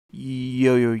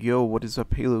Yo, what is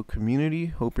up, Halo community?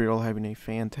 Hope you're all having a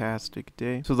fantastic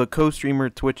day. So the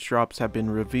co-streamer Twitch drops have been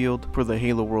revealed for the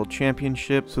Halo World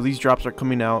Championship. So these drops are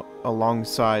coming out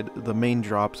alongside the main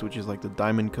drops, which is like the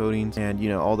diamond coatings and, you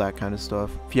know, all that kind of stuff.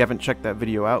 If you haven't checked that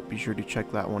video out, be sure to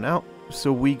check that one out.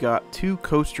 So we got two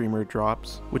co-streamer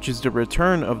drops, which is the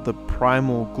return of the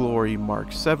Primal Glory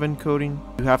Mark 7 coating.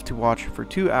 You have to watch for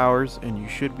 2 hours and you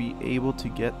should be able to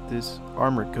get this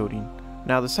armor coating.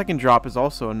 Now the second drop is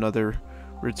also another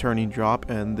returning drop,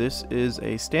 and this is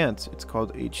a stance. It's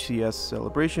called HCS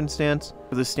Celebration Stance.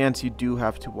 For the stance you do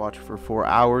have to watch for 4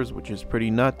 hours, which is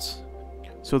pretty nuts.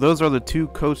 So those are the two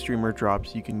co-streamer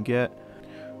drops you can get.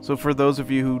 So for those of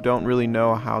you who don't really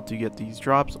know how to get these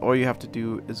drops, all you have to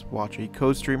do is watch a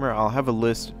co-streamer. I'll have a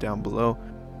list down below.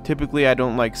 Typically I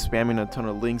don't like spamming a ton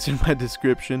of links in my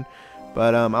description,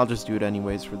 but I'll just do it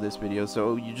anyways for this video.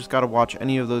 So you just gotta watch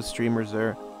any of those streamers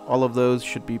there. All of those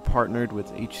should be partnered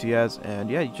with HCS,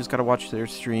 and yeah, you just gotta watch their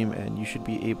stream and you should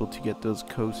be able to get those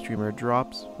co-streamer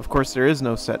drops. Of course, there is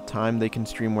no set time. They can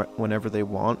stream whenever they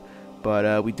want,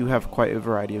 but we do have quite a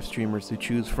variety of streamers to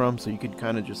choose from, so you can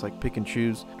kind of just like pick and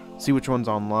choose, see which one's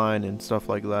online and stuff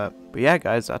like that. But yeah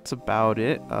guys, that's about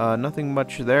it. Nothing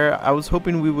much there. I was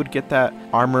hoping we would get that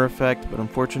armor effect, but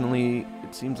unfortunately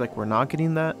it seems like we're not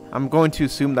getting that. I'm going to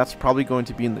assume that's probably going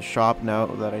to be in the shop now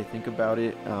that I think about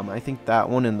it. I think that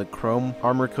one and the chrome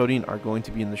armor coating are going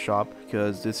to be in the shop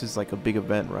because this is like a big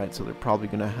event, right? So they're probably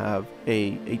going to have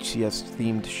a HCS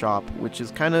themed shop, which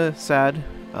is kind of sad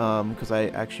because I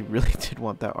actually really did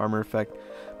want that armor effect.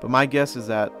 But my guess is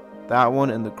that that one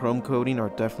and the chrome coating are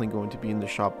definitely going to be in the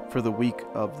shop for the week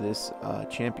of this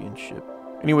championship.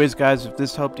 Anyways guys, if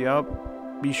this helped you out,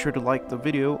 be sure to like the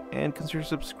video and consider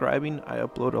subscribing. I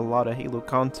upload a lot of Halo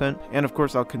content, and of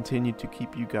course I'll continue to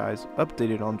keep you guys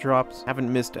updated on drops.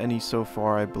 Haven't missed any so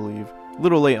far, I believe. A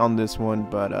little late on this one,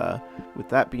 but with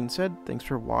that being said, thanks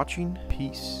for watching.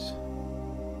 Peace.